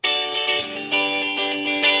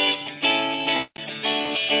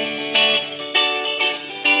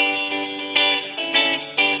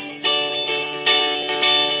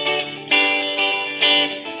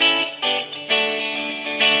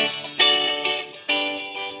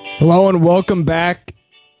Hello and welcome back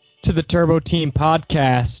to the Turbo Team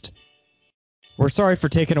podcast. We're sorry for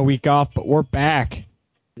taking a week off, but we're back.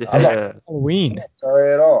 Yeah. Halloween. Not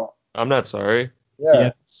sorry at all. I'm not sorry.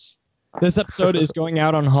 Yeah. Yes. This episode is going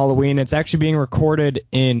out on Halloween. It's actually being recorded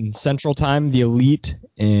in Central Time, the Elite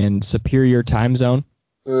and Superior Time Zone.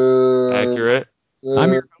 Accurate.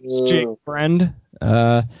 I'm your host, Jake Friend,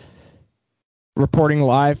 reporting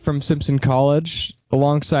live from Simpson College.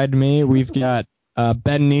 Alongside me, we've got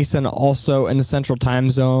Ben Neeson, also in the Central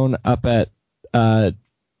Time Zone, up at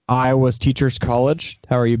Iowa's Teachers College.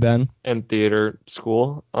 How are you, Ben? And theater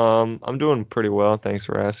school. I'm doing pretty well. Thanks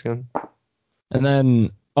for asking. And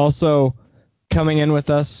then also coming in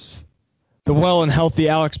with us, the well and healthy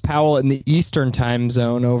Alex Powell in the Eastern Time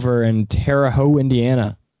Zone over in Terre Haute,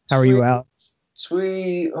 Indiana. How are you, Alex?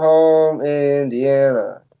 Sweet home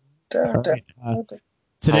Indiana. Today,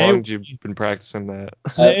 How long have you been practicing that?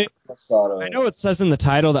 Today, I know it says in the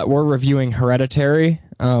title that we're reviewing Hereditary,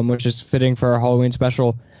 which is fitting for our Halloween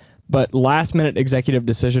special, but last minute executive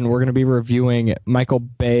decision, we're going to be reviewing Michael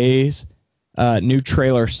Bay's new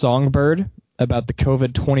trailer Songbird about the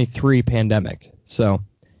COVID-23 pandemic. So,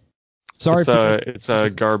 sorry it's a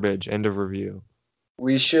garbage. End of review.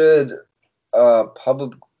 We should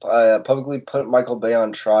publicly put Michael Bay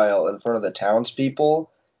on trial in front of the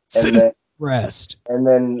townspeople and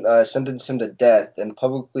then sentence him to death and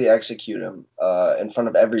publicly execute him in front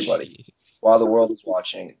of everybody while the world is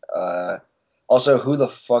watching. Also, who the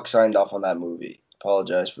fuck signed off on that movie?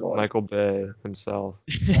 Apologize for the one. Michael Bay himself.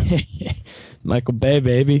 Michael Bay,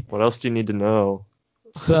 baby. What else do you need to know?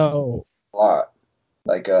 So, a lot.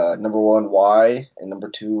 Like number one, why, and number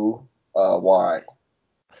two, why.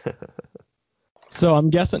 So I'm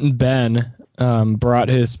guessing Ben brought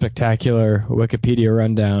his spectacular Wikipedia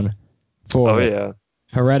rundown for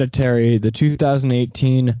Hereditary, the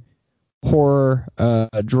 2018 horror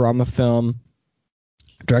drama film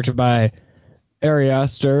directed by Ari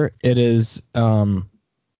Aster. It is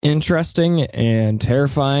interesting and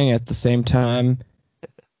terrifying at the same time.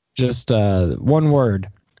 Just one word.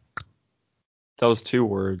 That was 2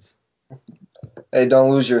 words. Hey,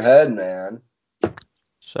 don't lose your head, man.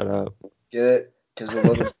 Shut up. Get it? Because the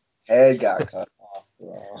little head got cut off,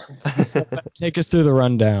 bro. Take us through the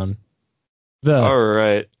rundown. All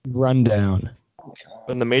right. Rundown.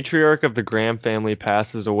 When the matriarch of the Graham family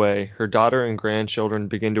passes away, her daughter and grandchildren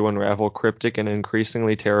begin to unravel cryptic and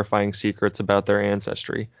increasingly terrifying secrets about their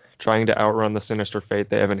ancestry, trying to outrun the sinister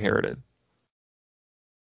fate they have inherited.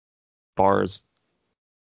 Bars.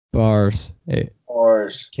 Hey.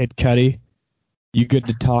 Bars. Kid Cudi. You good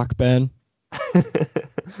to talk, Ben?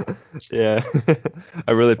 Yeah.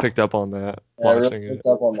 I really picked up on that. I really picked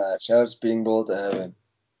up on that. Shout out Speeding Bullet to heaven.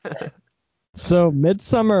 So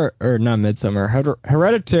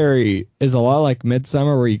Hereditary is a lot like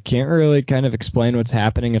Midsommar, where you can't really kind of explain what's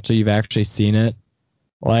happening until you've actually seen it.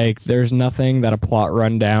 Like, there's nothing that a plot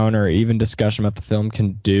rundown or even discussion about the film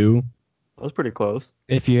can do. That was pretty close.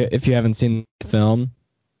 If you haven't seen the film.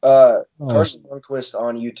 Carson Lundquist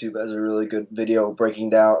on YouTube has a really good video breaking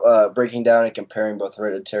down and comparing both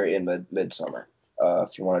Hereditary and Midsommar.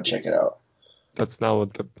 If you want to check it out. That's not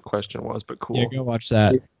what the question was, but cool. Yeah, go watch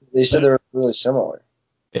that. They said they were really similar.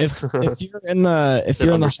 If you're in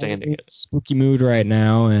the spooky mood right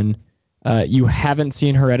now and you haven't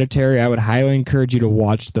seen Hereditary, I would highly encourage you to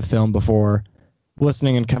watch the film before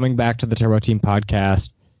listening and coming back to the Turbo Team podcast.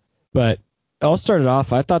 But I'll start it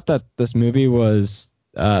off. I thought that this movie was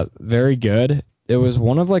very good. It was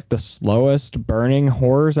one of like the slowest burning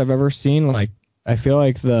horrors I've ever seen. Like, I feel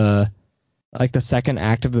like the second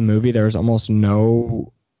act of the movie, there was almost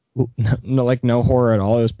no horror at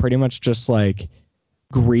all. It was pretty much just like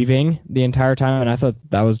grieving the entire time, and I thought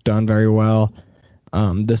that was done very well.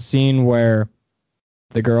 The scene where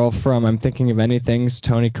the girl from I'm Thinking of Anything's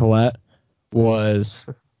Toni Collette was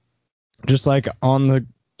just like on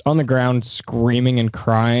the ground screaming and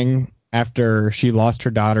crying after she lost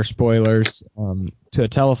her daughter, spoilers, to a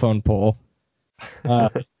telephone pole.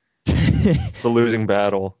 It's a losing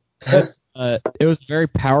battle. It was very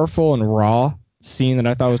powerful and raw scene that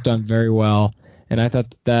I thought was done very well, and I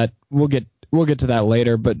thought that we'll get to that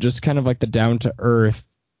later, but just kind of like the down to earth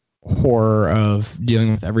horror of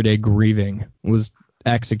dealing with everyday grieving was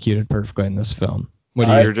executed perfectly in this film.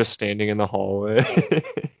 You're just standing in the hallway.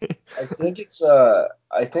 I think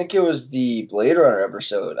it was the Blade Runner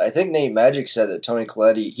episode. I think Nate Magic said that Toni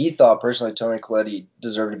Collette, he thought personally Toni Collette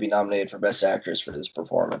deserved to be nominated for Best Actress for this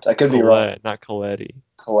performance. I could be wrong. Not Collette.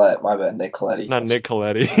 Collette, my bad, Nick Collette. Not Nick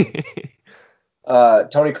Collette.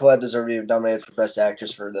 Toni Collette deserved to be nominated for Best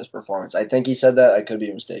Actress for this performance. I think he said that. I could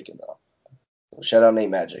be mistaken, though. Shout out Nate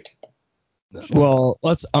Magic. Well,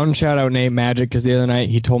 let's unshout out Nate Magic because the other night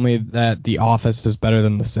he told me that The Office is better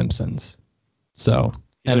than The Simpsons. So,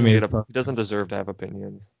 he doesn't deserve to have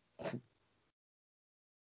opinions.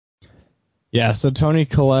 Yeah, so Toni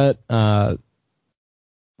Collette, well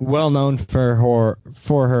known for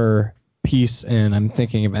her piece in I'm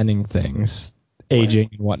Thinking of Ending Things, aging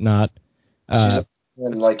and whatnot. She's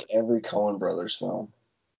in like every Coen Brothers film.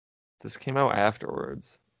 This came out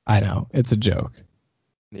afterwards. I know, it's a joke.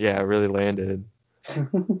 Yeah, it really landed.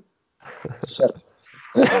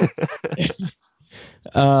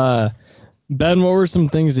 Ben, what were some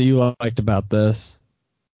things that you liked about this?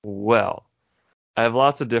 Well, I have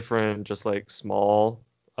lots of different just like small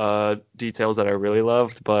details that I really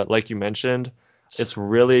loved, but like you mentioned, it's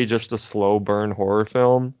really just a slow burn horror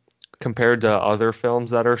film compared to other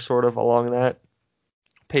films that are sort of along that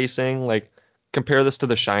pacing. Like, compare this to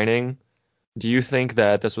The Shining. Do you think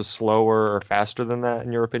that this was slower or faster than that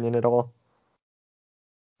in your opinion at all?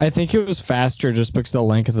 I think it was faster just because of the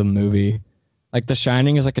length of the movie. Like The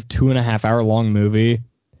Shining is like a 2.5 hour long movie.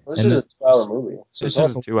 This is a 2 hour movie. So it's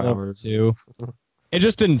just 2 hours. Too. It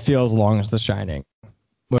just didn't feel as long as The Shining,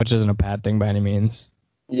 which isn't a bad thing by any means.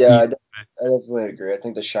 Yeah, I definitely agree. I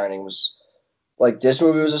think The Shining was like this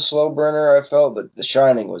movie was a slow burner, I felt, but The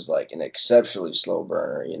Shining was like an exceptionally slow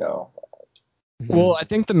burner, you know. Well, I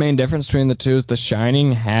think the main difference between the two is The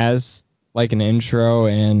Shining has like an intro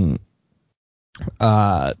and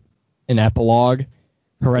an epilogue.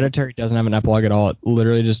 Hereditary doesn't have an epilogue at all. It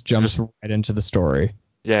literally just jumps right into the story.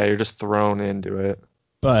 Yeah, you're just thrown into it.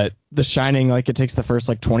 But The Shining, like, it takes the first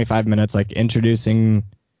like 25 minutes, like introducing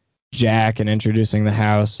Jack and introducing the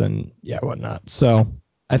house and whatnot. So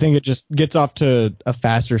I think it just gets off to a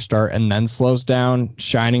faster start and then slows down.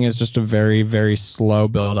 Shining is just a very, very slow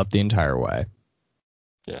build up the entire way.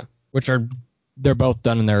 Yeah. They're both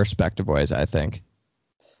done in their respective ways, I think.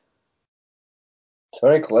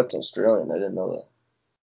 Toni Collette's Australian. I didn't know that.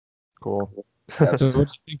 Cool. So what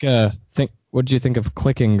do you think of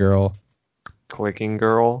Clicking Girl? Clicking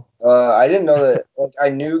Girl? I didn't know that. Like, I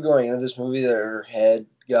knew going into this movie that her head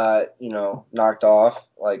got, knocked off.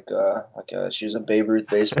 She was a Babe Ruth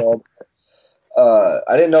baseball.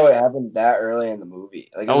 I didn't know it happened that early in the movie.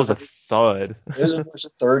 Like, that was a thud. It was the first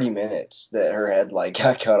 30 minutes that her head like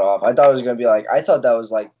got cut off. I thought it was gonna be like I thought that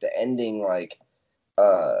was like the ending like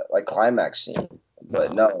climax scene,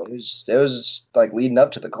 but no, it was like leading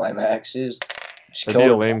up to the climax. It'd be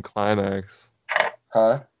a lame climax.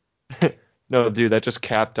 Huh? No, dude, that just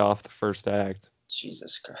capped off the first act.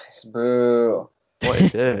 Jesus Christ, boo! Well,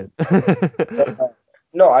 it did.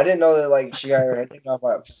 No, I didn't know that like she got her head taken off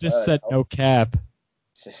by a. Sis said no cap.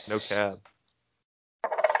 No cap.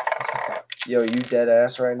 Yo, you dead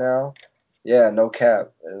ass right now? Yeah, no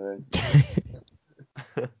cap. And then,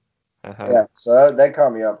 yeah, so that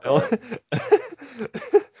caught me up.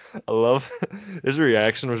 I love his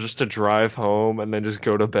reaction was just to drive home and then just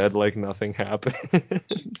go to bed like nothing happened.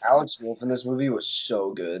 Alex Wolff in this movie was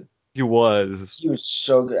so good. He was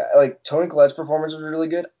so good. Like, Toni Collette's performance was really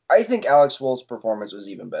good. I think Alex Wolff's performance was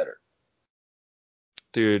even better.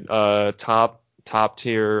 Dude, top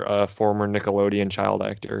tier former Nickelodeon child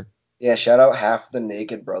actor. Yeah, shout out Half the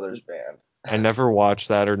Naked Brothers band. I never watched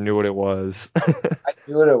that or knew what it was. I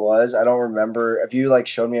knew what it was. I don't remember. If you like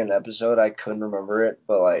showed me an episode, I couldn't remember it,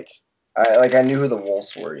 but I knew who the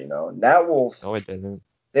Wolves were, Nat Wolff. No, I didn't.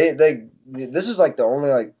 This is like the only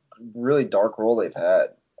like really dark role they've had.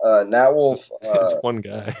 Nat Wolff. It's one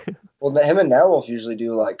guy. Well, him and Nat Wolff usually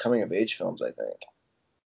do like coming of age films, I think.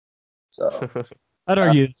 So. I'd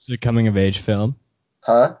argue this is a coming of age film.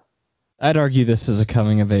 Huh? I'd argue this is a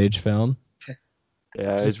coming of age film.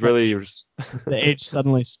 Yeah, it's really. The age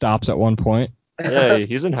suddenly stops at one point. Yeah,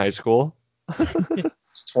 he's in high school. He's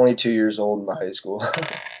 22 years old in the high school.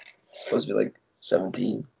 It's supposed to be like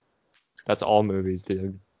 17. That's all movies,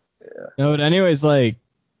 dude. Yeah. No, but anyways, like,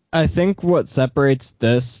 I think what separates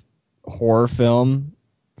this horror film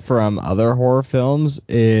from other horror films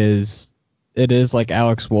is it is like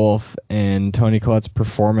Alex Wolff and Toni Collette's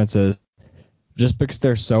performances, just because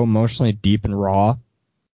they're so emotionally deep and raw.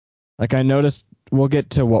 Like, I noticed, we'll get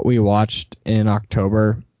to what we watched in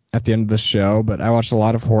October at the end of the show, but I watched a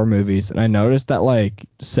lot of horror movies, and I noticed that like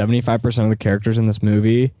 75% of the characters in this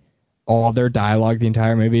movie, all their dialogue the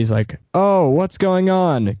entire movie is like, oh, what's going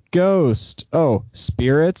on? Ghost. Oh,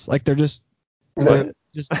 spirits. Like, they're just dialogue.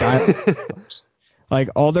 Like,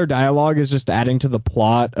 all their dialogue is just adding to the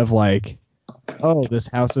plot of like, oh, this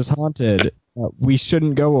house is haunted. We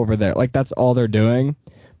shouldn't go over there. Like, that's all they're doing.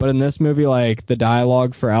 But in this movie, like, the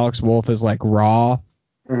dialogue for Alex Wolff is like raw.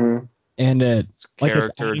 Mm-hmm. And it's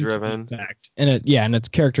character driven. And it's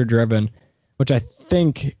character driven, which I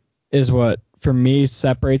think is what, for me,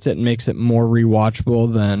 separates it and makes it more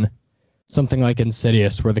rewatchable than something like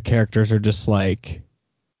Insidious, where the characters are just like,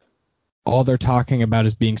 all they're talking about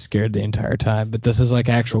is being scared the entire time. But this is like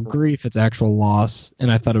actual grief, it's actual loss,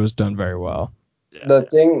 and I thought it was done very well. Yeah. The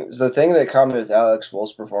thing that caught me with Alex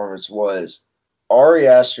Wolff's performance was Ari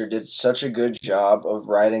Aster did such a good job of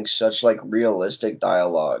writing such like realistic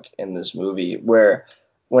dialogue in this movie, where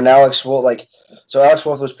when Alex Wolff Alex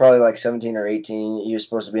Wolff was probably like 17 or 18, he was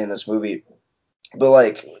supposed to be in this movie. But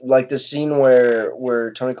like the scene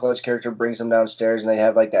where Toni Collette's character brings him downstairs and they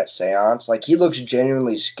have like that seance, like he looks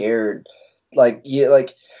genuinely scared. Like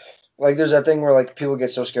there's that thing where like people get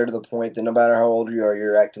so scared to the point that no matter how old you are,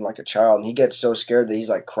 you're acting like a child. And he gets so scared that he's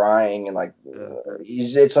like crying and like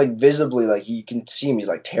it's like visibly like you can see him, he's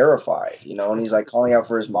like terrified, and he's like calling out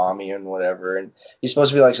for his mommy and whatever. And he's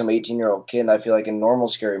supposed to be like some 18-year-old kid. And I feel like in normal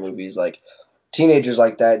scary movies, like teenagers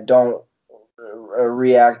like that don't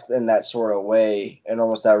react in that sort of way, and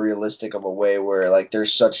almost that realistic of a way where like they're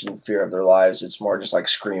such in fear of their lives. It's more just like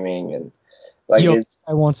screaming and like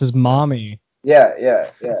I wants his mommy. Yeah.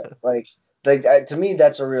 To me,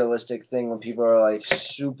 that's a realistic thing when people are like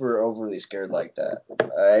super overly scared like that.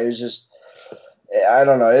 It was just, I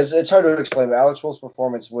don't know. It's hard to explain. But Alex Wolff's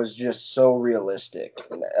performance was just so realistic,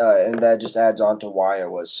 and that just adds on to why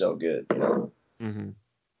it was so good. Mm-hmm.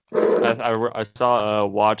 I saw a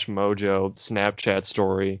Watch Mojo Snapchat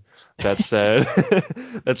story that said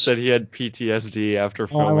he had PTSD after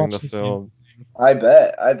filming the film. I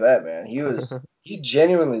bet, man. He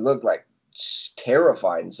genuinely looked like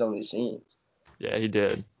terrified in some of these scenes. Yeah, he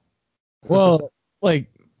did. Well, like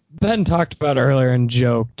Ben talked about earlier and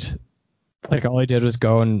joked, like all he did was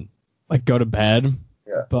go to bed.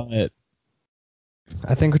 Yeah. But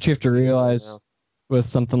I think what you have to realize with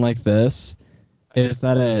something like this is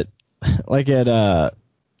that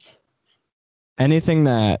anything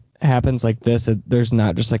that happens like this, there's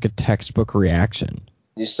not just like a textbook reaction.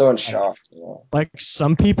 You're still in shock. Like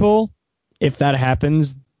some people, if that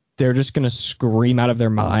happens, they're just gonna scream out of their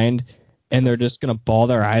mind and they're just gonna bawl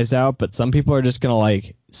their eyes out. But some people are just gonna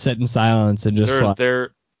like sit in silence and just they're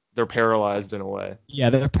paralyzed in a way. Yeah,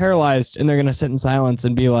 they're paralyzed and they're gonna sit in silence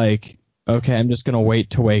and be like, okay, I'm just gonna wait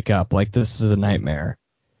to wake up. Like this is a nightmare.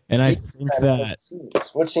 And I think that.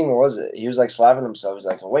 What scene was it? He was like slapping himself. He's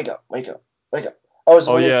like, wake up.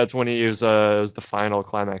 Oh yeah, it's when he was it was the final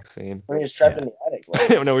climax scene. When he was trapped in the attic.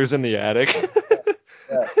 Right? No, he was in the attic.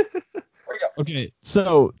 Yeah. Okay,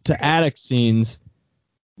 so to attic scenes,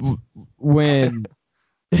 when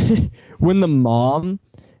the mom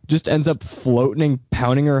just ends up floating and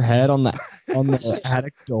pounding her head on the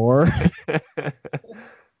attic door.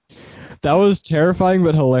 That was terrifying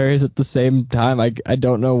but hilarious at the same time. I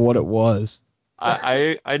don't know what it was.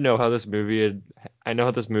 I know how this movie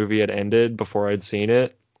had ended before I'd seen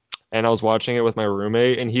it, and I was watching it with my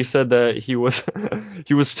roommate, and he said that he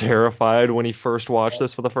was terrified when he first watched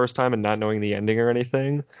this for the first time and not knowing the ending or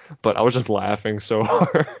anything. But I was just laughing so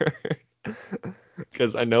hard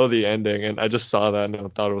because I know the ending, and I just saw that and I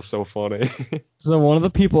thought it was so funny. So one of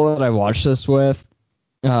the people that I watched this with,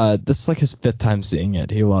 this is like his 5th time seeing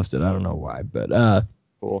it. He loves it. I don't know why, but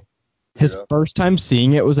cool. His first time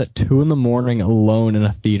seeing it was at 2 a.m. alone in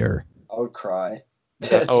a theater. I would cry.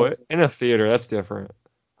 In a theater, that's different.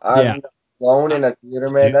 Alone in a theater,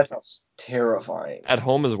 man, that sounds terrifying. At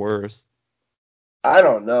home is worse. I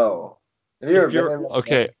don't know.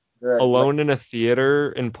 Alone in a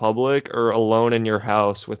theater in public or alone in your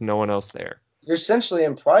house with no one else there? You're essentially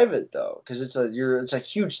in private though, because it's a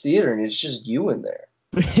huge theater and it's just you in there.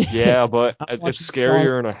 Yeah, but it's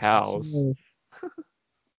scarier in a house.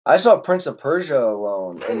 I saw Prince of Persia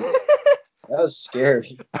alone, and that was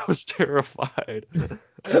scary. I was terrified.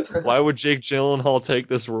 Why would Jake Gyllenhaal take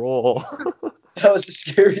this role? That was the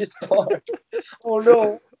scariest part. Oh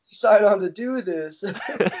no, he signed on to do this.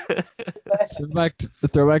 Throwback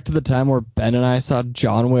to the time where Ben and I saw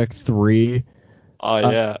John Wick 3. Oh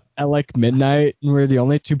yeah. At like midnight, and we were the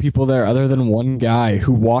only 2 people there other than one guy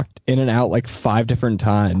who walked in and out like 5 different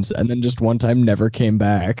times and then just one time never came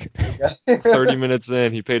back. 30 minutes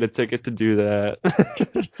in, he paid a ticket to do that.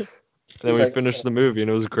 And then we finished the movie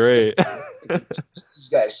and it was great. This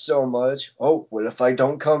guy so much. Oh, what if I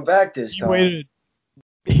don't come back this time?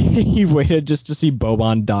 He waited just to see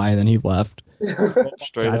Boban die and then he left.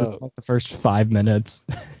 Straight up. Like the first 5 minutes.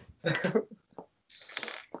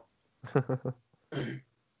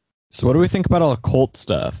 So what do we think about all the cult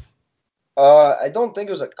stuff? I don't think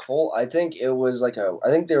it was a cult. I think it was like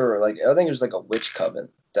I think it was like a witch coven.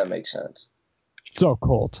 If that makes sense. So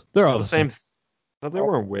cult. They're all the same. No, they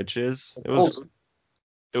weren't witches. It was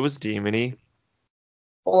demony.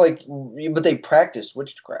 Well, but they practiced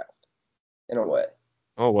witchcraft. in a way.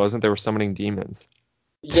 Oh, it wasn't. They were summoning demons.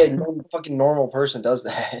 Yeah, no fucking normal person does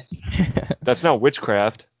that. That's not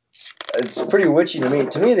witchcraft. It's pretty witchy to me.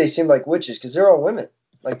 To me, they seem like witches because they're all women.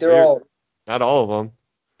 Like they're all. Not all of them.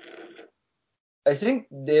 I think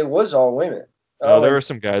it was all women. No, Oh, there wait, were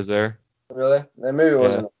some guys there. really? Then maybe it Yeah.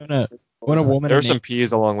 wasn't. When a woman There were in some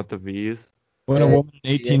P's along with the V's. when a woman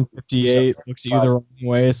in 1858 looks at you the wrong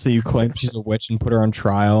way, so you claim she's a witch and put her on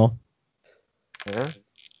trial. Yeah.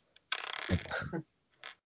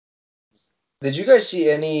 Did you guys see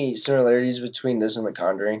any similarities between this and The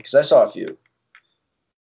Conjuring? Because I saw a few.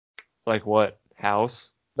 Like what?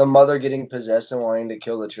 House? The mother getting possessed and wanting to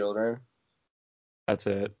kill the children. That's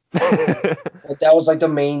it. But that was like the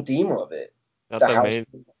main theme of it. Not The the house, main.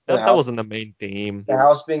 the That house, wasn't the main theme. the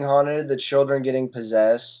house being haunted, the children getting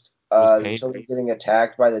possessed, was the children getting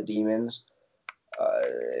attacked by the demons.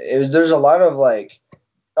 There's a lot of like,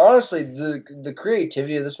 honestly, the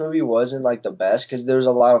creativity of this movie wasn't like the best because there's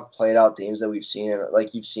a lot of played out themes that we've seen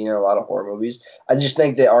like you've seen in a lot of horror movies. I just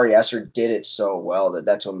think that Ari Aster did it so well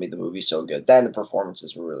that's what made the movie so good. That and the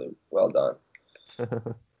performances were really well done.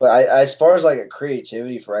 But as far as like a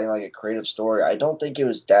creativity for writing like a creative story, I don't think it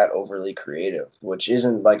was that overly creative, which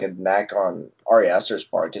isn't like a knack on Ari Aster's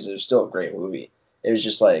part because it was still a great movie. It was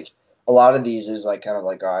just like a lot of these is like kind of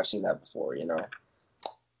like, oh, I've seen that before, you know.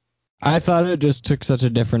 I thought it just took such a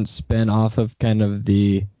different spin off of kind of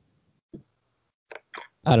the,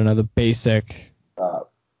 I don't know, the basic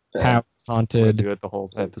house haunted, do it the whole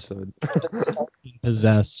episode.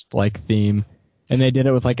 possessed like theme, and they did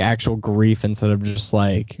it with like actual grief instead of just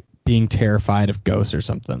like being terrified of ghosts or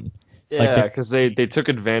something. Yeah, because they took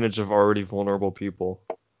advantage of already vulnerable people.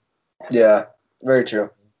 Yeah, very true.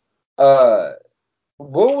 What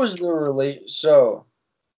was the So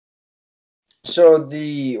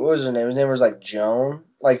the what was her name? His name was like Joan.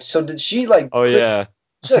 Like, so did she like? Oh yeah.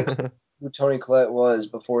 She like who Toni Collette was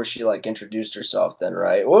before she like introduced herself. Then,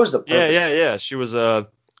 right? What was the purpose? Yeah. She was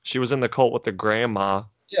in the cult with the grandma.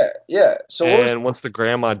 Yeah. So and once the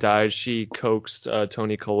grandma died, she coaxed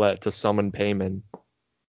Toni Collette to summon Payman.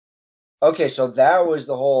 Okay, so that was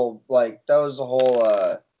the whole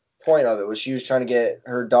point of it, was she was trying to get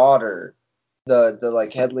her daughter, the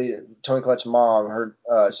like head leader, Toni Collette's mom,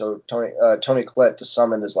 Toni Collette to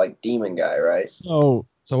summon this like demon guy, right? So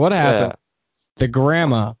what happened? Yeah. The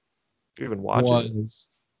grandma you even watch it?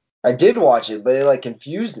 I did watch it, but it like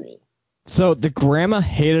confused me. So the grandma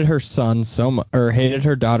hated her son hated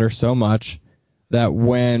her daughter so much that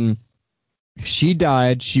when she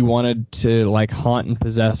died, she wanted to like haunt and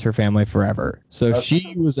possess her family forever. So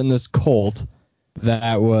she was in this cult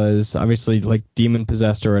that was obviously like demon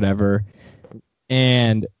possessed or whatever.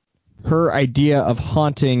 And her idea of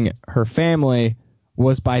haunting her family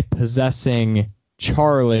was by possessing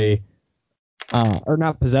Charlie, or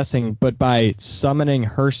not possessing, but by summoning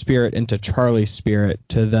her spirit into Charlie's spirit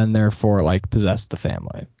to then therefore like possess the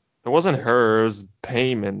family. It wasn't her, it was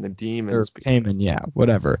Payman, the demon spirit. Payman, yeah,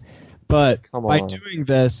 whatever. But by doing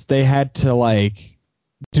this, they had to like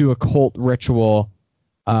do a cult ritual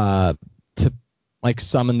to like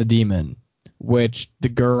summon the demon, which the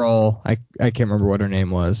girl, I can't remember what her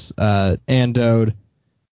name was, Andode,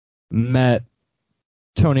 met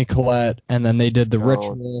Toni Collette, and then they did the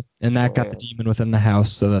ritual, and that got the demon within the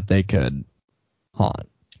house so that they could haunt.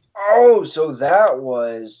 Oh, so that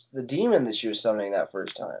was the demon that she was summoning that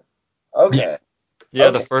first time. Okay. Yeah,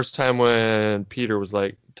 okay. The first time when Peter was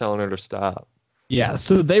like telling her to stop. Yeah,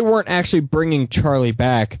 so they weren't actually bringing Charlie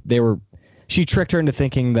back. She tricked her into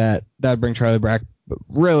thinking that would bring Charlie back, but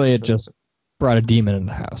really it just brought a demon in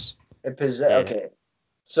the house. Okay.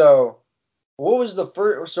 So what was the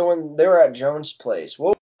first? So when they were at Joan's place, what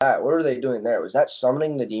was that? What were they doing there? Was that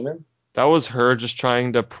summoning the demon? That was her just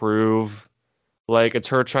trying to prove, like, it's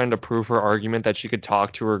her trying to prove her argument that she could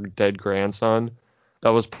talk to her dead grandson. That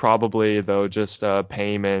was probably, though, just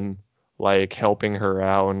Payman, like, helping her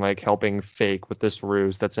out and, like, helping fake with this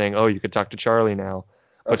ruse that's saying, oh, you could talk to Charlie now.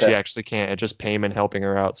 But she actually can't. It's just Payman helping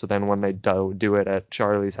her out. So then when they do it at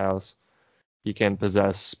Charlie's house, he can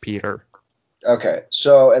possess Peter. Okay.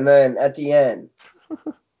 So, and then at the end,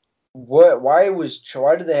 why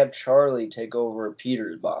did they have Charlie take over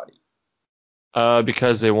Peter's body?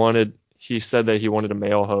 Because he said that he wanted a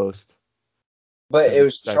male host. But it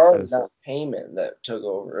was Charlie, not Payman, that took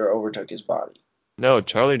over or overtook his body. No,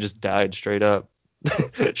 Charlie just died straight up.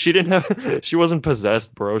 She wasn't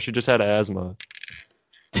possessed, bro. She just had asthma.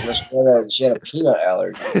 She had a peanut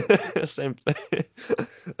allergy. Same thing.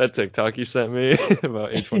 That TikTok you sent me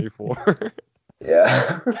about A24.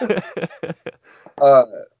 Yeah.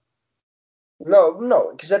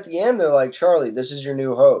 No, because at the end they're like, Charlie, this is your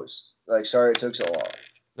new host. Like, sorry it took so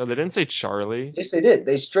long. No, they didn't say Charlie. Yes, they did.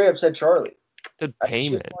 They straight up said Charlie. The I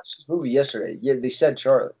payment. just watched this movie yesterday. Yeah, they said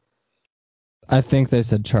Charlie. I think they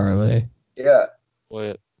said Charlie. Yeah.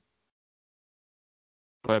 But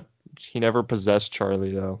he never possessed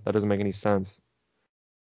Charlie though. That doesn't make any sense.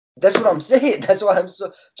 That's what I'm saying. That's why I'm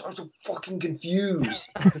so fucking confused.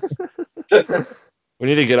 We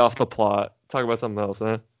need to get off the plot. Talk about something else,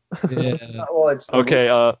 huh? Yeah. Well, it's the Okay,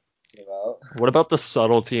 movie about. what about the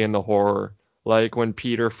subtlety in the horror? Like when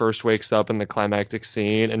Peter first wakes up in the climactic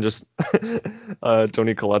scene and just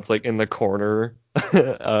Toni Collette's like in the corner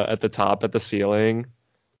at the top at the ceiling.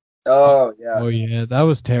 Oh yeah. Oh yeah, that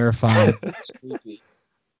was terrifying. It's creepy.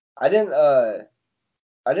 I didn't know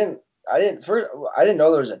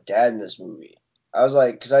there was a dad in this movie. I was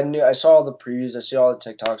like, because I saw all the previews, I see all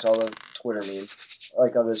the TikToks, all the Twitter memes,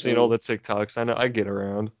 like of this Seen movie. all the TikToks. I know. I get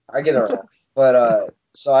around. I get around, but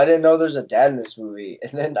so I didn't know there's a dad in this movie,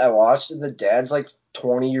 and then I watched, and the dad's like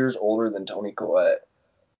 20 years older than Toni Collette.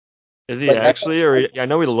 Is he Like, actually? I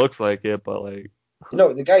know he looks like it, but like.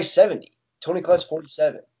 No, the guy's 70. Toni Collette's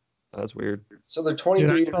 47. That's weird. So they're 23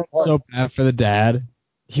 Dude, I years felt apart. so bad for the dad.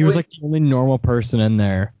 He was like the only normal person in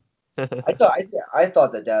there. I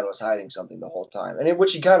thought that dad was hiding something the whole time,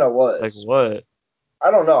 which he kind of was. Like what?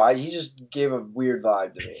 I don't know. He just gave a weird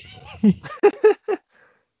vibe to me.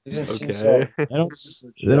 He didn't seem so.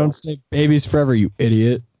 They don't stay babies forever, you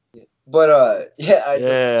idiot. But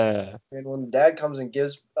Yeah. And when the dad comes and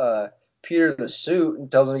gives Peter the suit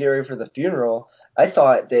and tells him to get ready for the funeral, I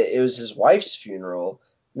thought that it was his wife's funeral,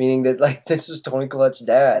 meaning that like this was Toni Collette's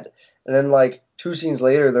dad. And then like 2 scenes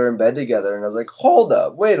later, they're in bed together, and I was like, hold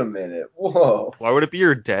up, wait a minute, whoa. Why would it be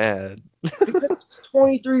your dad? Because he's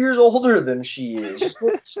 23 years older than she is.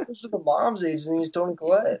 She's the mom's age, and he's Toni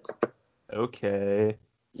Collette. Okay.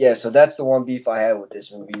 Yeah, so that's the one beef I have with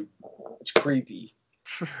this movie. It's creepy.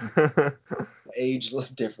 Age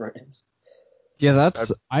difference. Yeah,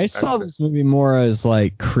 I saw this movie more as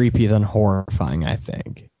like creepy than horrifying, I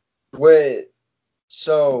think. Wait,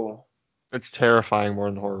 so It's terrifying more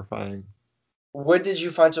than horrifying. what did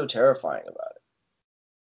you find so terrifying about it?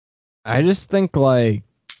 I just think like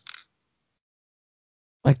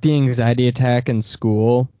the anxiety attack in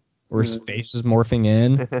school where his face was morphing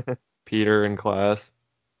in. Peter in class.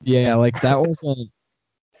 Yeah, like that wasn't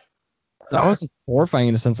horrifying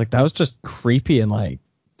in a sense. Like that was just creepy and like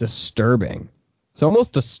disturbing. So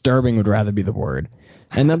almost disturbing would rather be the word.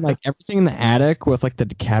 And then like everything in the attic with like the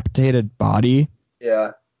decapitated body.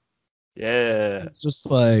 Yeah. Yeah. It's just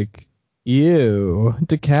like, ew,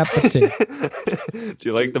 decapitated. Do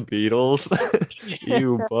you like the Beatles?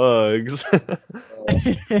 Ew, bugs.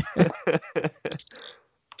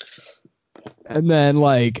 And then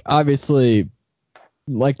like obviously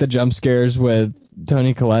like the jump scares with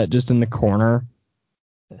Toni Collette just in the corner.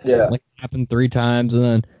 Yeah. Like it happened 3 times, and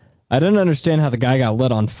then I didn't understand how the guy got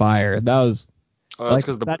lit on fire. That was that's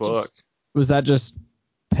because the book. Was that just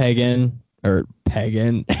pagan or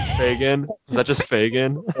pagan? Fagin? Is that just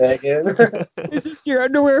Fagin? Fagin. Is this your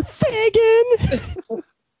underwear, Fagin?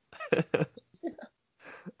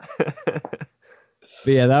 But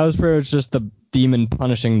yeah, that was pretty much just the demon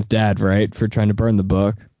punishing the dad, right, for trying to burn the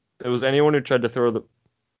book. It was anyone who tried to throw the.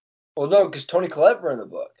 Well, no, because Toni Collette burned the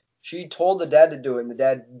book. She told the dad to do it, and the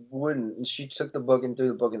dad wouldn't, and she took the book and threw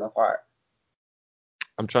the book in the fire.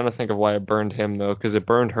 I'm trying to think of why it burned him though, because it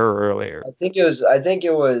burned her earlier. I think it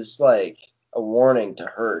was like a warning to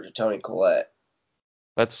her, to Toni Collette.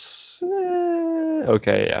 That's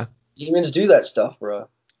okay, yeah. Demons do that stuff, bro.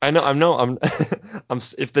 I'm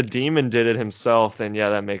if the demon did it himself, then yeah,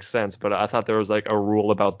 that makes sense. But I thought there was like a rule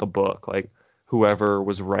about the book, like whoever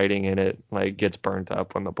was writing in it like gets burnt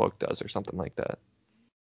up when the book does or something like that.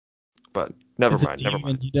 But never mind.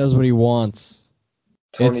 He does what he wants.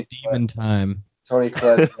 It's demon time. Toni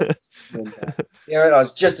Collette. Yeah, I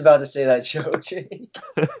was just about to say that joke, Jake.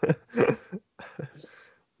 We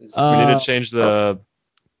need to change the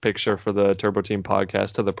picture for the Turbo Team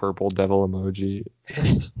podcast to the purple devil emoji.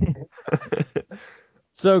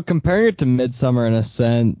 So comparing it to Midsommar in a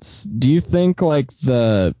sense, do you think like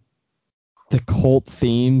the cult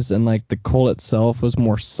themes and like the cult itself was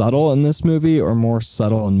more subtle in this movie or more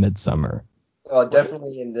subtle in Midsommar?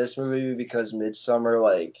 Definitely in this movie, because Midsommar,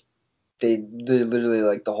 like they literally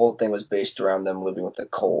like the whole thing was based around them living with a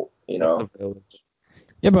cult, you know. It's the village.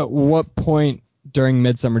 Yeah, but what point during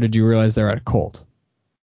Midsommar did you realize they're at a cult?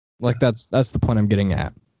 Like that's the point I'm getting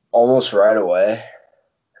at. Almost right away.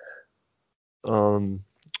 When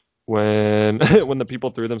the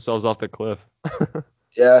people threw themselves off the cliff.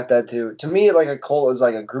 Yeah, that too. To me, like a cult is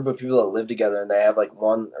like a group of people that live together and they have like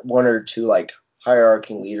one or two like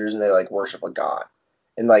hierarchy leaders and they like worship a god.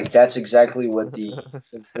 And like that's exactly what the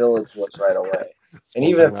village was right away. And Small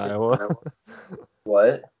even town if Iowa.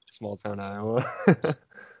 what? Small town Iowa.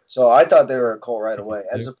 So I thought they were a cult right away,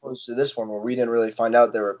 as opposed to this one where we didn't really find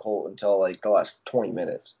out they were a cult until like the last 20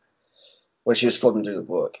 minutes when she was flipping through the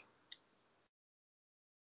book.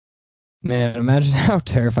 Man, imagine how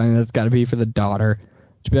terrifying that's got to be for the daughter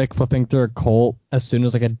to be like flipping through a cult as soon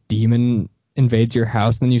as like a demon invades your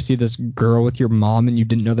house, and then you see this girl with your mom and you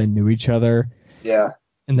didn't know they knew each other. Yeah.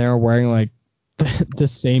 And they're wearing like the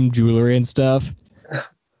same jewelry and stuff. At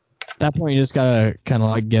that point, you just gotta kind of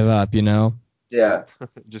like give up, you know? Yeah.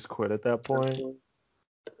 Just quit at that point.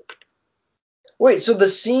 Wait, so the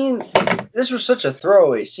scene, this was such a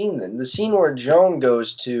throwaway scene then. The scene where Joan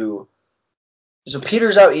goes to, so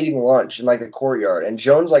Peter's out eating lunch in like the courtyard, and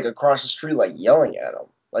Joan's like across the street like yelling at him.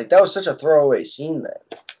 Like that was such a throwaway scene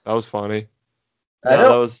then. That was funny. I No, know.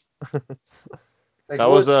 that was Like, that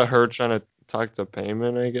was her trying to talk to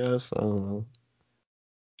Payman, I guess. I don't know.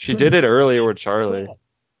 She did it earlier with Charlie.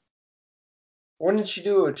 When did she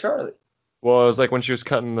do it with Charlie? Well, it was like when she was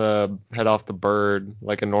cutting the head off the bird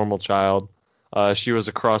like a normal child. She was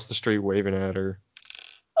across the street waving at her.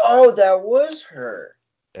 Oh, that was her.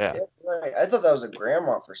 Yeah. Right. I thought that was a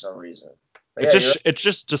grandma for some reason. But It's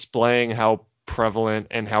just displaying how prevalent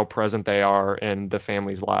and how present they are in the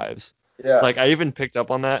family's lives. Yeah. Like I even picked up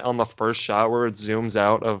on that on the first shot where it zooms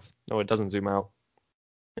out of no, it doesn't zoom out.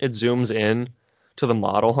 It zooms in to the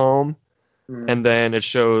model home, and then it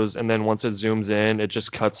shows, and then once it zooms in, it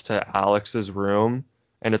just cuts to Alex's room,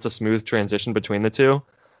 and it's a smooth transition between the two.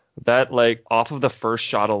 That like off of the first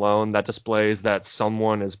shot alone, that displays that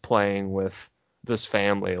someone is playing with this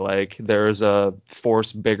family. Like there's a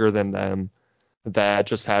force bigger than them that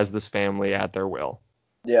just has this family at their will.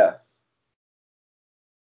 Yeah.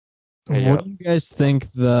 What do you guys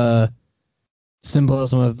think the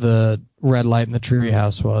symbolism of the red light in the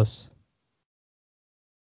treehouse was?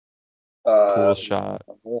 Cool shot.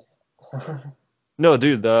 No,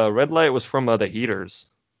 dude, the red light was from the heaters.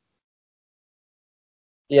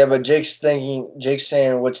 Yeah, but Jake's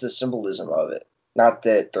saying what's the symbolism of it? Not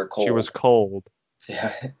that they're cold. She was cold.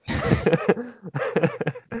 Yeah.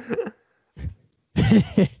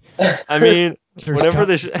 I mean,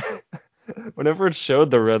 whenever it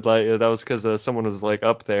showed the red light, that was because someone was like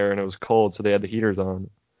up there and it was cold, so they had the heaters on.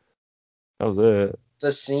 That was it.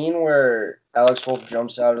 The scene where Alex Wolff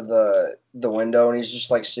jumps out of the window and he's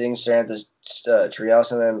just like sitting staring at this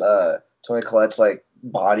treehouse, and then Toni Collette's like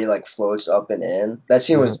body like floats up and in. That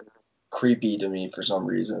scene was creepy to me for some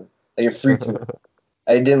reason. Like it freaked me.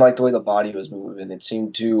 I didn't like the way the body was moving. It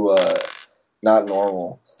seemed too not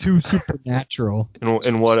normal. Too supernatural.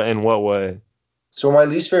 In what way? So my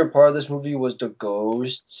least favorite part of this movie was the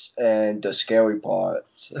ghosts and the scary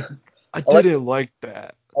parts. I didn't like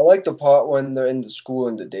that. I like the part when they're in the school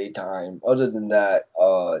in the daytime. Other than that,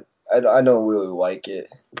 I don't really like it.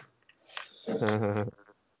 So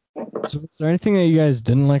is there anything that you guys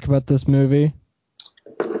didn't like about this movie?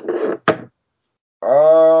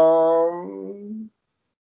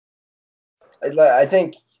 I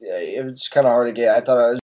think it was kind of hard to get. I thought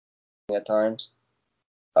I was at times.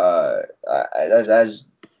 As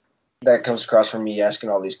that comes across from me asking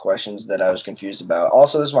all these questions that I was confused about.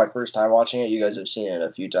 Also, this is my first time watching it. You guys have seen it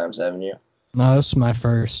a few times, haven't you? No, this is my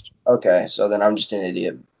first. Okay, so then I'm just an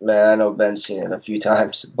idiot. Man, I know Ben's seen it a few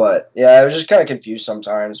times, but yeah, I was just kind of confused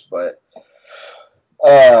sometimes. But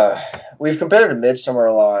we've compared it to Midsommar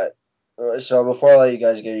a lot. So before I let you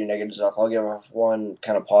guys get your negatives off, I'll give off one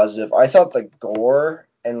kind of positive. I thought the gore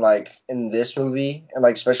and like in this movie and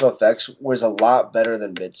like special effects was a lot better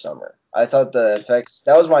than Midsommar. I thought the effects,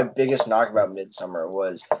 that was my biggest knock about Midsommar,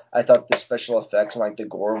 was I thought the special effects and like the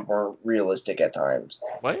gore weren't realistic at times.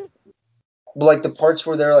 What? But like the parts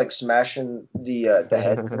where they're like smashing the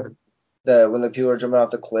head, when the people are jumping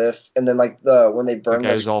off the cliff, and then like when they burn the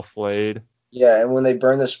guy's all flayed. Yeah, and when they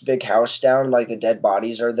burn this big house down, like the dead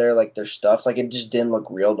bodies are there, like their stuff, like it just didn't look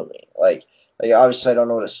real to me. Like obviously I don't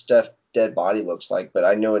know what a stuffed dead body looks like, but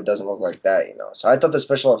I know it doesn't look like that, you know. So I thought the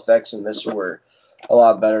special effects in this were a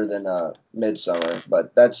lot better than Midsommar,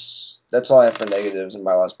 but that's all I have for negatives and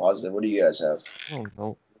my last positive. What do you guys have? Oh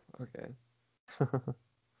no. Okay.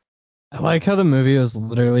 I like how the movie was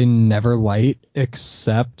literally never light,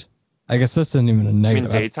 except I guess this isn't even a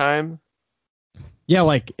negative. I mean daytime? Yeah,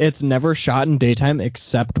 like it's never shot in daytime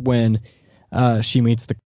except when she meets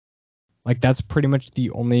the. Like that's pretty much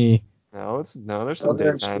the only. No, there's some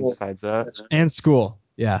daytime besides that. And school,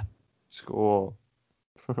 yeah. School.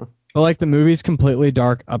 But like the movie's completely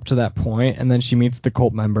dark up to that point, and then she meets the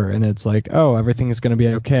cult member, and it's like, oh, everything is gonna be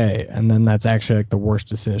okay, and then that's actually like the worst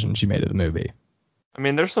decision she made of the movie. I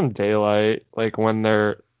mean, there's some daylight, like when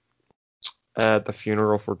they're at the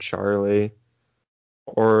funeral for Charlie,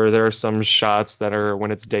 or there are some shots that are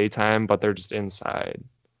when it's daytime, but they're just inside.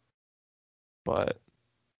 But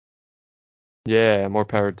yeah, more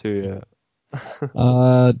power to you.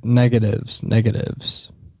 Negatives.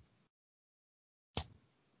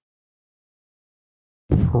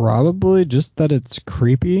 Probably just that it's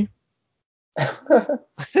creepy.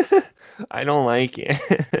 I don't like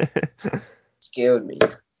it. Scared me.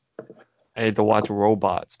 I had to watch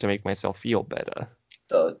robots to make myself feel better.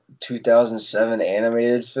 The 2007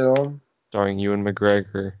 animated film. Starring Ewan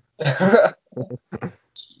McGregor. Jeez.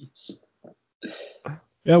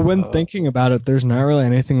 Yeah, when thinking about it, there's not really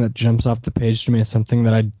anything that jumps off the page to me as something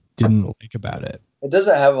that I didn't like about it. It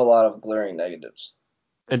doesn't have a lot of glaring negatives.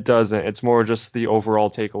 It doesn't. It's more just the overall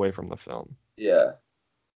takeaway from the film. Yeah.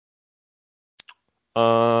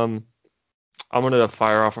 I'm gonna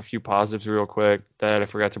fire off a few positives real quick that I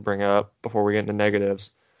forgot to bring up before we get into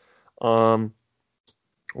negatives. One,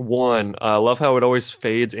 I love how it always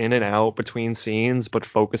fades in and out between scenes, but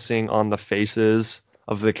focusing on the faces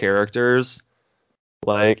of the characters.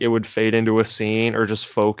 Like it would fade into a scene or just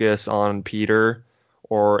focus on Peter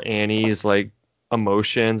or Annie's like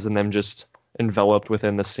emotions and them just enveloped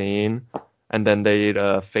within the scene, and then they'd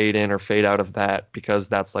fade in or fade out of that because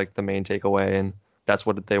that's like the main takeaway and that's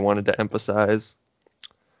what they wanted to emphasize.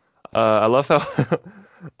 I love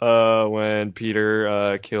how when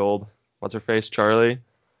Peter killed what's her face Charlie,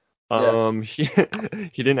 Yeah. he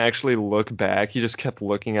didn't actually look back. He just kept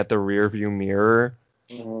looking at the rear view mirror.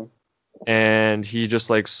 Mm-hmm. And he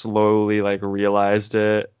just like slowly like realized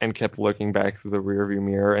it and kept looking back through the rearview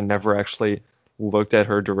mirror and never actually looked at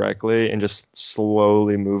her directly and just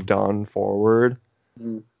slowly moved on forward.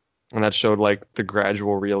 Mm-hmm. And that showed like the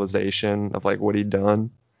gradual realization of like what he'd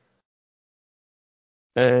done.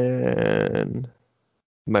 And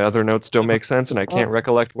my other notes don't make sense and I can't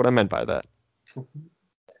recollect what I meant by that.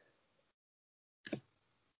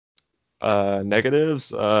 Negatives.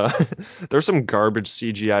 There's some garbage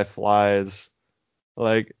CGI flies.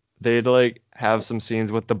 Like they'd like have some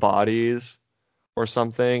scenes with the bodies or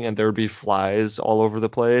something, and there would be flies all over the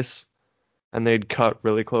place, and they'd cut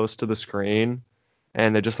really close to the screen,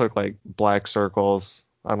 and they just looked like black circles.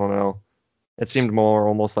 I don't know. It seemed more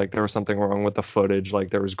almost like there was something wrong with the footage,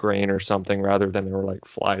 like there was grain or something, rather than there were like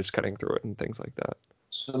flies cutting through it and things like that.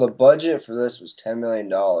 So the budget for this was $10 million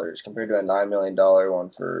compared to a $9 million one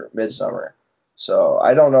for Midsummer. So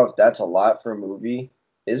I don't know if that's a lot for a movie.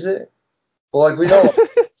 Is it? Well, like we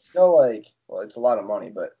know, like, well, it's a lot of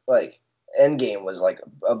money, but like Endgame was like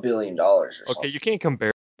 $1 billion or Okay, something. you can't compare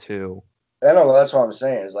it to. I know, but that's what I'm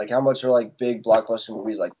saying. Is like how much are like big blockbuster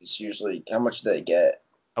movies like this usually? How much do they get?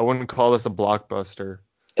 I wouldn't call this a blockbuster.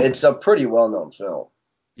 It's a pretty well-known film.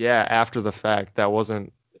 Yeah, after the fact, that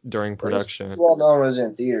wasn't during It was production. well-known when it was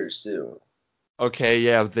in theaters too. Okay,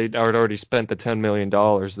 yeah, they had already spent the $10 million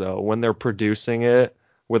though. When they're producing it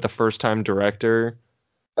with a first-time director,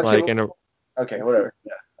 Okay, like in a okay, whatever.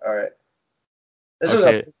 Yeah, all right. This was a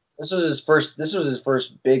okay, this was his first. This was his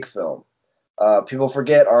first big film. People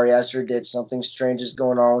forget Ari Aster did Something Strange is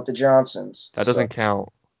Going On with the Johnsons. that So doesn't count.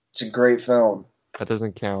 it's a great film. That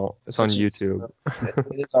doesn't count. It's on Such a, YouTube. it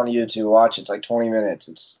is on YouTube. Watch. It's like 20 minutes.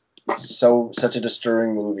 It's such a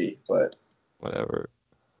disturbing movie. But Whatever.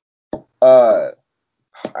 uh,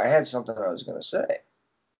 I had something I was gonna say.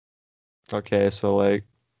 Okay, so like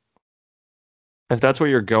if that's what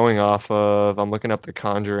you're going off of, I'm looking up the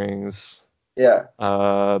Conjuring's Yeah.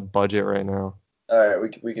 budget right now. All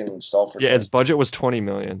right. We can stall for Yeah, 10. its budget was 20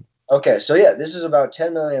 million. Okay. So yeah, this is about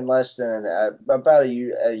 10 million less than about a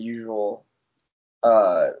usual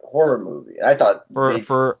horror movie. I thought For they.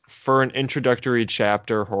 for for an introductory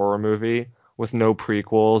chapter horror movie with no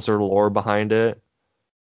prequels or lore behind it.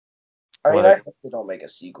 I mean, I Like hope they don't make a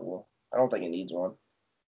sequel. I don't think it needs one.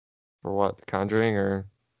 for what? The Conjuring or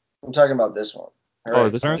I'm talking about this one. oh,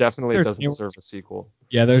 Alright. this definitely doesn't deserve a sequel.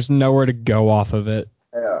 Yeah, there's nowhere to go off of it.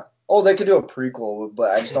 Yeah. Oh, they could do a prequel,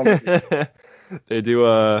 but I just don't think. They do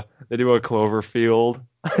a Cloverfield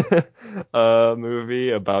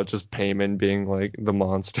movie about just Payman being like the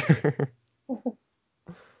monster.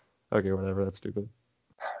 Okay, whatever, that's stupid.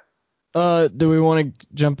 Do we want to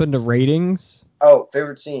jump into ratings? Oh,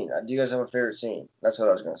 favorite scene. Do you guys have a favorite scene? That's what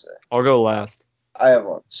I was gonna say. I'll go last. I have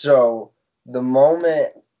one. So the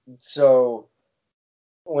moment, so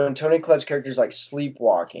when Tony Collette's character is like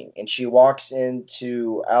sleepwalking, and she walks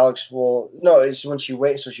into Alex. Well, no, it's when she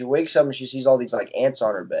wakes. So she wakes up and she sees all these like ants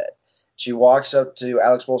on her bed. She walks up to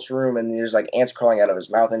Alex Wolf's room, and there's like ants crawling out of his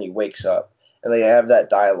mouth, and he wakes up, and they have that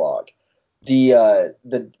dialogue.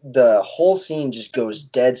 the whole scene just goes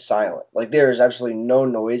dead silent. Like there is absolutely no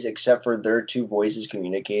noise except for their two voices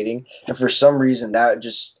communicating. And for some reason that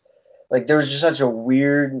just like there was just such a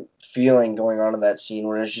weird feeling going on in that scene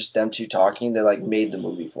where it's just them two talking that like made the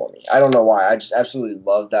movie for me. I don't know why. I just absolutely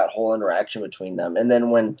loved that whole interaction between them. And then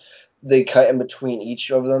when they cut in between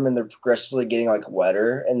each of them and they're progressively getting like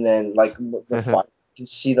wetter and then like the fire, you can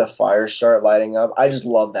see the fire start lighting up. I just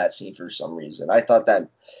love that scene for some reason. I thought that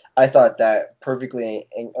perfectly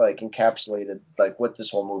like encapsulated like what this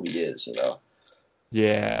whole movie is, you know.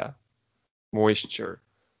 Yeah. Moisture.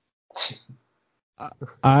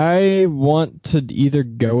 I want to either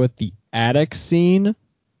go with the attic scene,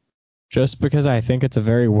 just because I think it's a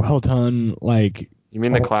very well done, like. You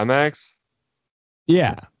mean the climax?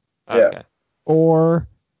 Yeah. Okay. Yeah. Or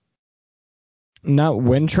not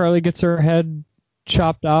when Charlie gets her head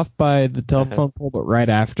chopped off by the telephone pole, but right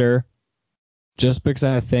after. Just because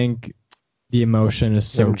I think the emotion is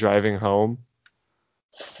so. Him driving home.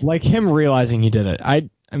 Like him realizing he did it. I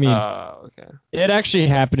mean, okay. It actually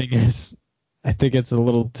happening is. I think it's a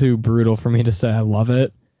little too brutal for me to say I love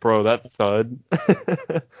it. Bro, that thud.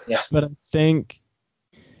 Yeah. But I think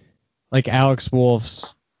like Alex Wolff's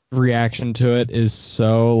reaction to it is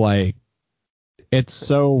so like it's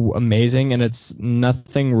so amazing, and it's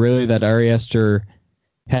nothing really that Ari Aster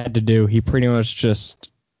had to do. He pretty much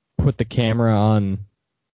just put the camera on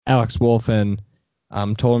Alex Wolff and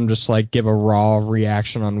told him just like give a raw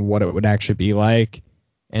reaction on what it would actually be like,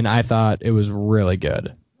 and I thought it was really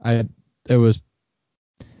good.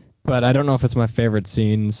 But I don't know if it's my favorite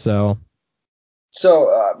scene. So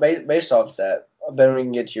Based off that, then we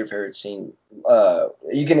can get to your favorite scene.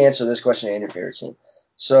 You can answer this question and your favorite scene.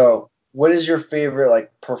 So, what is your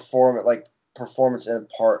favorite performance and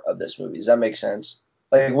part of this movie? Does that make sense?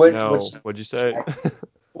 Like what'd you say?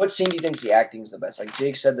 What scene do you think the acting is the best? Like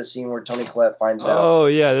Jake said, the scene where Toni Collette finds out. Oh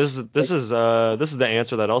yeah, this is the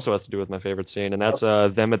answer that also has to do with my favorite scene, and that's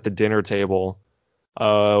them at the dinner table,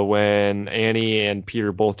 when Annie and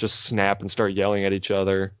Peter both just snap and start yelling at each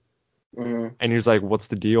other. Mm-hmm. And he's like, "What's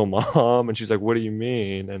the deal, Mom?" And she's like, "What do you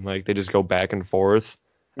mean?" And like they just go back and forth,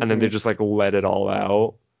 and then they just like let it all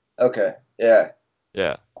out. Okay, yeah.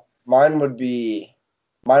 Yeah. I would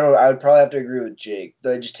probably have to agree with Jake.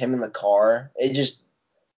 Just him in the car. It just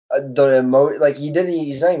he's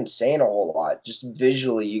not even saying a whole lot. Just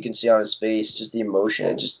visually, you can see on his face just the emotion.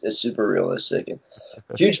 It just is super realistic. And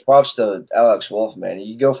huge props to Alex Wolff, man.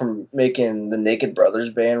 You go from making the Naked Brothers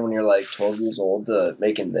band when you're like 12 years old to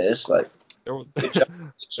making this. Like, There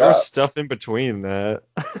was stuff in between that.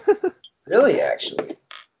 Really, actually.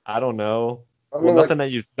 I don't know. Nothing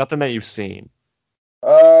that you've seen.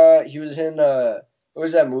 He was in what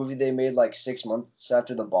was that movie they made like 6 months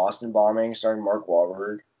after the Boston bombing, starring Mark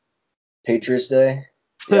Wahlberg? Patriots Day.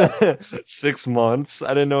 Yeah. 6 months. I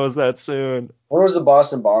didn't know it was that soon. When was the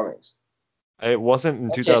Boston bombings? It wasn't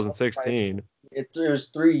in 2016. It was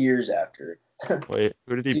 3 years after. Wait,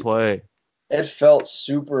 who did he play? It felt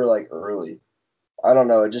super like early. I don't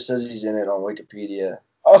know. It just says he's in it on Wikipedia.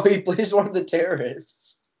 Oh, he plays one of the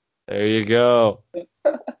terrorists. There you go.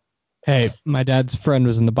 Hey, my dad's friend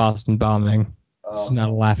was in the Boston bombing. It's not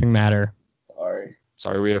a laughing matter.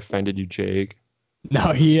 Sorry we offended you, Jake.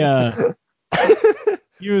 No, he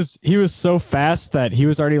he was so fast that he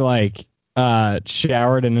was already like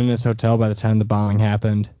showered and in his hotel by the time the bombing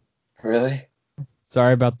happened. Really?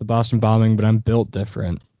 Sorry about the Boston bombing, but I'm built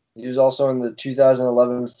different. He was also in the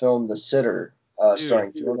 2011 film The Sitter,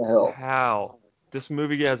 starring Jonah Hill. How? This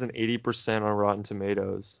movie has an 80% on Rotten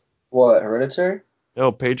Tomatoes. What, Hereditary?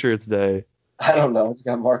 No, Patriots Day. I don't know. It's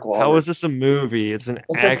got Mark Wahlberg. How is this a movie? It's an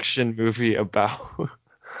action movie about...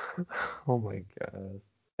 Oh my god.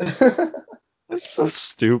 That's so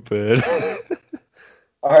stupid.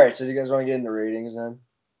 All right, so do you guys want to get into ratings then?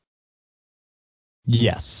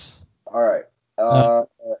 Yes. All right.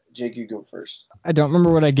 Jake, you go first. I don't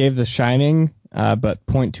remember what I gave The Shining, but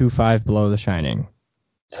 0.25 below The Shining.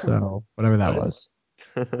 So, whatever that was.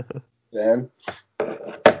 Ben?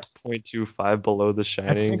 0.25 below The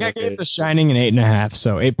Shining. I think I gave The Shining an 8.5,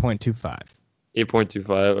 so 8.25. 8.25,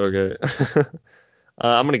 okay.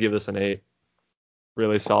 I'm going to give this an 8.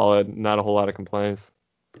 Really solid. Not a whole lot of complaints.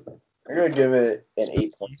 I'm going to give it an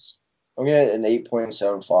 8 points. I'm going to give it an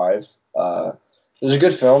 8.75. It was a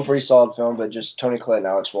good film, pretty solid film, but just Toni Collette and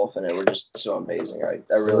Alex Wolff in it were just so amazing. I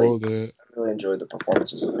really enjoyed the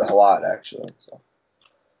performances of it a lot, actually.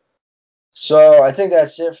 So I think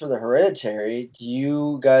that's it for the Hereditary. Do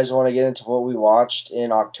you guys want to get into what we watched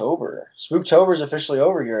in October? Spooktober is officially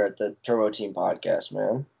over here at the Turbo Team podcast,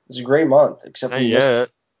 man. It's a great month, except Not yet.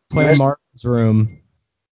 Play Martin's Room.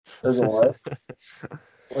 There's a what?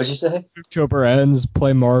 What'd you say? October ends,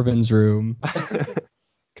 play Marvin's Room.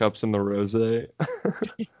 Cups in the rose.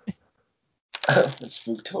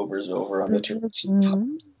 Spooktober's over on the trip.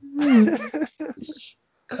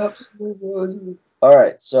 All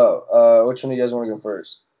right, so which one do you guys want to go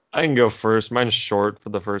first? I can go first. Mine's short for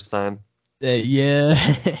the first time. Yeah.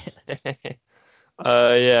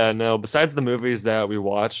 Yeah, no. Besides the movies that we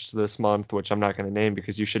watched this month, which I'm not going to name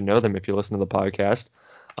because you should know them if you listen to the podcast,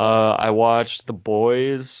 I watched The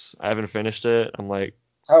Boys. I haven't finished it. I'm like,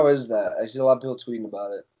 how is that? I see a lot of people tweeting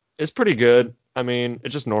about it. It's pretty good. I mean,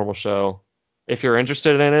 it's just a normal show. If you're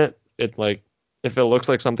interested in it, if it looks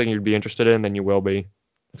like something you'd be interested in, then you will be.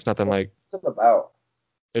 It's nothing like. What's it about?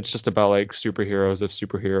 It's just about like superheroes if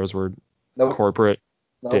superheroes were Nope. corporate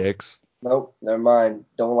Nope. dicks. Nope. Never mind.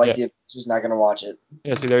 Don't like the. Just not gonna watch it.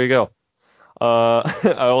 Yeah. See, there you go. I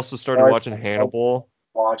also started watching Hannibal.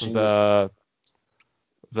 The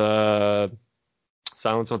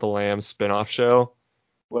Silence of the Lambs spin-off show.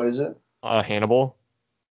 What is it? Hannibal.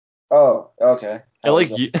 Oh, okay.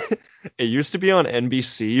 It used to be on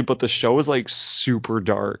NBC, but the show was like super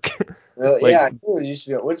dark. Really? Yeah, I knew it used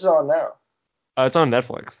to be. What's it on now? It's on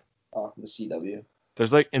Netflix. Oh, the CW.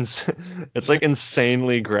 There's like it's like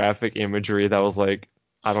insanely graphic imagery that was like,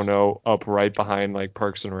 I don't know, up right behind like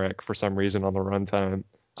Parks and Rec for some reason on the runtime.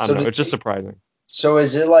 I don't know. It's just surprising. So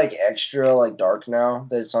is it like extra like dark now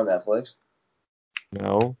that it's on Netflix?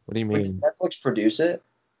 No. What do you mean? Did Netflix produce it?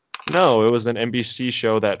 No, it was an NBC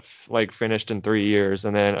show that like finished in 3 years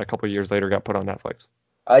and then a couple years later got put on Netflix.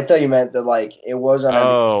 I thought you meant that like it was on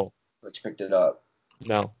NBC. Netflix picked it up.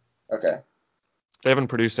 No. Okay. They haven't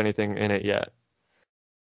produced anything in it yet.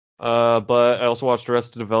 But I also watched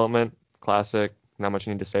Arrested Development. Classic. Not much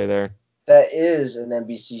need to say there. That is an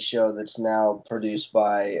NBC show that's now produced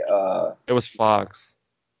by. It was Fox.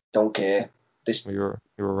 Don't care. You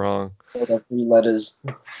were wrong. The 3 letters.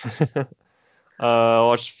 I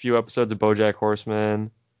watched a few episodes of BoJack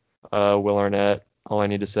Horseman. Will Arnett. All I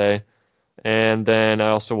need to say. And then I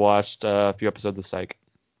also watched a few episodes of Psych.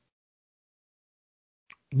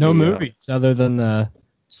 No movies other than the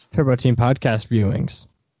Turbo Team podcast viewings.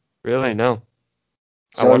 Really? No.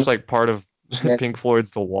 So, I watched like part of Pink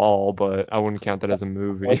Floyd's The Wall, but I wouldn't count that as a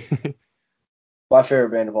movie. My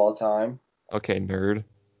favorite band of all time. Okay, nerd.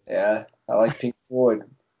 Yeah, I like Pink Floyd.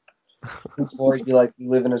 Pink Floyd, you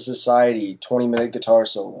live in a society. 20-minute guitar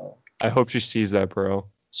solo. I hope she sees that, bro.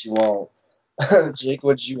 She won't. Jake,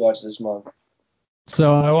 what did you watch this month?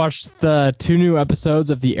 So I watched the 2 new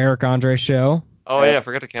episodes of the Eric Andre show. Oh yeah, I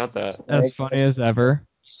forgot to count that. As funny as ever.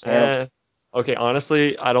 Okay,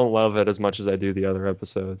 honestly, I don't love it as much as I do the other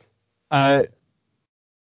episodes. Yeah,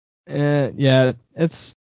 I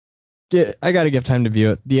gotta give time to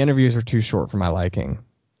view it. The interviews are too short for my liking.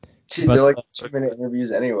 Dude, they're like 2-minute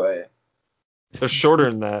interviews anyway. They're shorter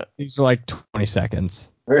than that. These are like 20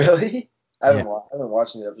 seconds. Really? I haven't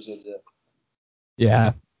watched the episodes yet.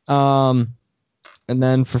 Yeah. And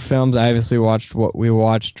then for films, I obviously watched what we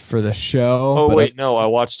watched for the show. Oh wait, no, I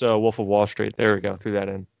watched Wolf of Wall Street. There we go, threw that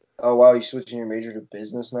in. Oh wow, you switching your major to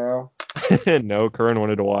business now? No, Curran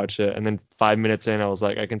wanted to watch it, and then 5 minutes in, I was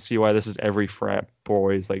like, I can see why this is every frat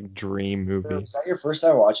boy's like dream movie. Was that your first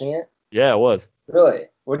time watching it? Yeah, it was. Really?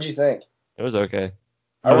 What'd you think? It was okay.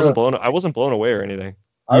 I wasn't blown away or anything.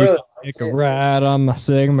 You take a ride on my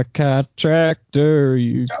Sigma Cat tractor.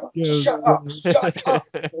 Shut up!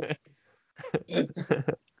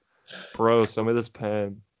 Bro, some of this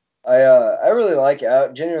pen. I really like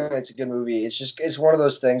it. Genuinely, it's a good movie. It's one of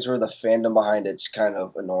those things where the fandom behind it's kind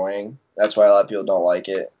of annoying. That's why a lot of people don't like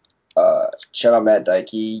it. Shout out Matt Dike.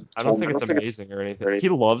 I don't think it's amazing or anything. He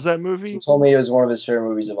loves that movie. He told me it was one of his favorite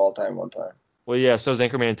movies of all time one time. Well, yeah, so is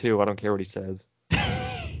Anchorman 2. I don't care what he says.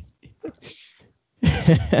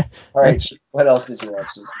 All right, what else did you watch?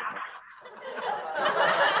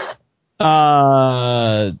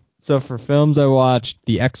 So for films, I watched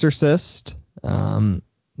The Exorcist.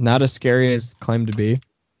 Not as scary as claimed to be.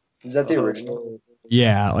 Is that the original?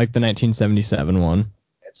 Yeah, like the 1977 one.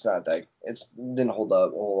 It's not that. It didn't hold up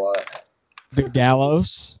a whole lot. The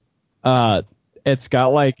Gallows. It's got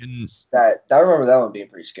like I remember that one being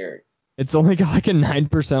pretty scary. It's only got like a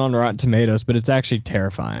 9% on Rotten Tomatoes, but it's actually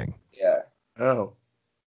terrifying. Yeah. Oh.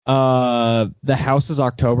 The House is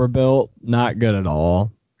October Built. Not good at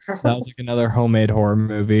all. That was like another homemade horror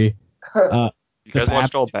movie. You guys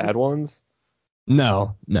watched all bad ones?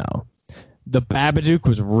 No. The Babadook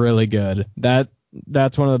was really good.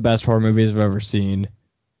 That's one of the best horror movies I've ever seen.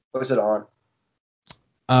 What was it on?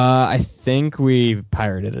 I think we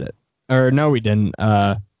pirated it. Or no, we didn't.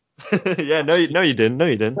 Yeah, no, you didn't. No,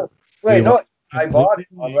 you didn't. Wait, no, I bought it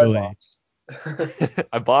on Redbox.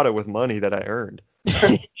 I bought it with money that I earned.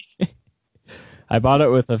 I bought it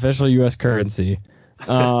with official U.S. currency.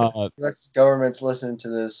 U.S. government's listening to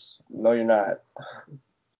this. No, you're not.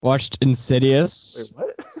 Watched Insidious. Wait,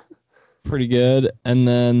 what? Pretty good. And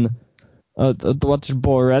then watched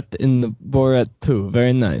Borat in the Borat 2.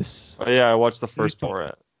 Very nice. Oh yeah, I watched the first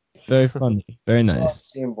Borat. Very funny. Very I've nice.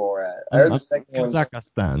 seen Borat. I heard the second one.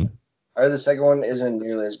 Kazakhstan. I heard the second one isn't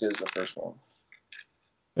nearly as good as the first one.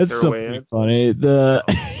 It's so funny. The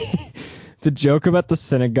the joke about the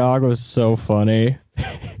synagogue was so funny.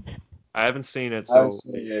 I haven't seen it, so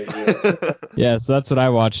yeah, so that's what I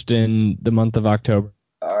watched in the month of October.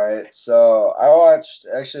 Alright, so I watched,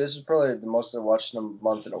 actually this is probably the most I've watched in a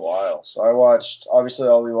month in a while. So I watched, obviously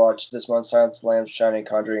all we watched this month, Silence of the Lambs, Shining,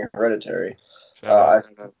 Conjuring, and Hereditary.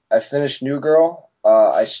 I finished New Girl.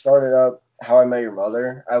 I started up How I Met Your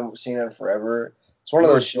Mother. I haven't seen it forever. It's one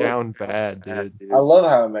of those shows. Down bad, dude. I love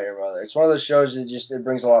How I Met Your Mother. It's one of those shows that it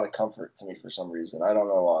brings a lot of comfort to me for some reason. I don't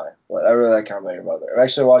know why, but I really like How I Met Your Mother. I'm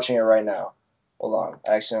actually watching it right now. Hold on,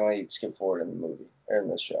 I accidentally skipped forward in the movie or in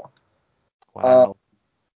this show. Wow.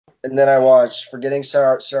 And then I watched Forgetting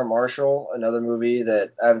Sarah Marshall, another movie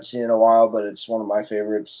that I haven't seen in a while, but it's one of my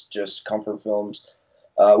favorites, just comfort films.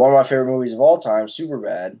 One of my favorite movies of all time,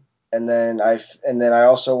 Superbad. And then I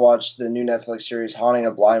also watched the new Netflix series Haunting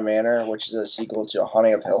of Bly Manor, which is a sequel to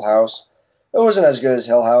Haunting of Hill House. It wasn't as good as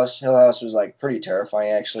Hill House. Hill House was like pretty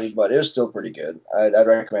terrifying actually, but it was still pretty good. I'd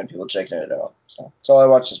recommend people checking it out. So that's all I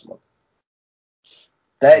watched this month.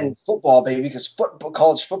 That and football, baby, because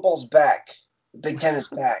college football's back. The Big Ten is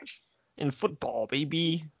back. In football,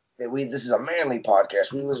 baby. This is a manly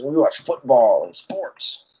podcast. We watch football and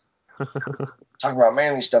sports. Talk about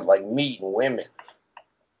manly stuff like meat and women.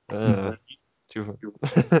 Just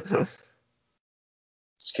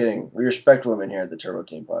kidding. We respect women here at the Turbo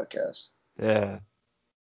Team Podcast. Yeah.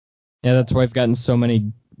 Yeah, that's why I've gotten so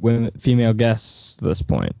many female guests at this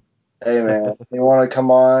point. Hey, man, if they want to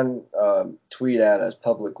come on, tweet at us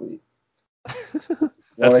publicly.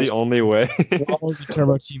 That's the only way. Follow the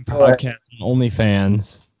Turbo Team Podcast on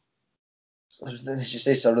OnlyFans. Did you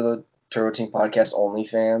say so to the Turbo Team Podcast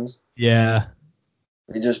OnlyFans? Yeah.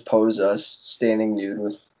 We just pose us standing nude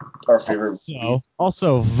with our favorite.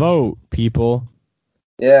 Also vote, people.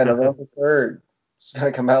 Yeah, November 3rd. It's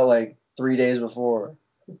gonna come out like 3 days before.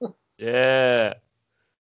 Yeah.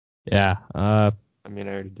 Yeah. I mean,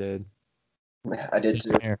 I already did. I did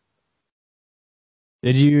too.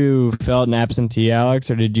 Did you fill out an absentee, Alex,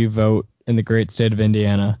 or did you vote in the great state of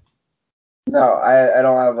Indiana? No, I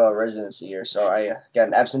don't have a residency here, so I got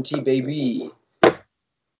an absentee, baby. All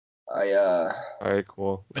right,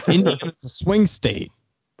 cool. Indiana's a swing state.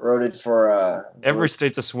 Voted for every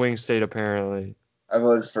state's a swing state apparently. I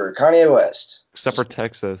voted for Kanye West. Except for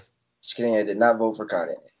Texas. Just kidding, I did not vote for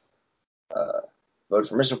Kanye. Voted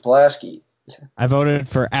for Mr. Pulaski. I voted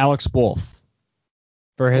for Alex Wolff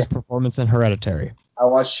for his performance in Hereditary. I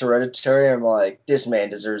watched Hereditary and I'm like, this man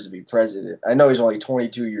deserves to be president. I know he's only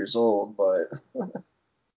 22 years old, but all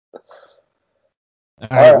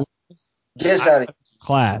right. Get us out of here.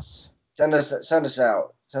 Class. Send us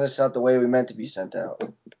out. Send us out the way we meant to be sent out.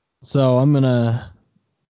 So I'm gonna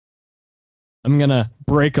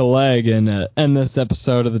break a leg and end this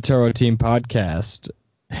episode of the Turbo Team Podcast.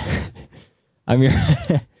 I'm your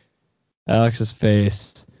Alex's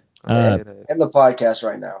face. End the podcast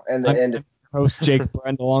right now. And host Jake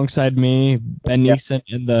Brent alongside me, Ben Neeson,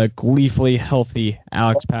 and the gleefully healthy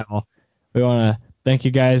Alex Powell. We want to thank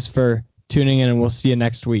you guys for tuning in, and we'll see you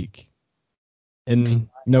next week in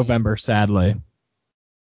November, sadly.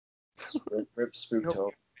 Rip Spooktober.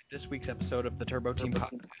 This week's episode of the Turbo Team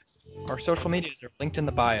Podcast. Our social medias are linked in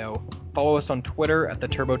the bio. Follow us on Twitter at the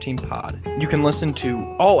Turbo Team Pod. You can listen to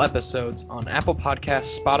all episodes on Apple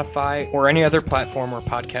Podcasts, Spotify, or any other platform where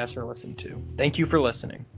podcasts are listened to. Thank you for listening.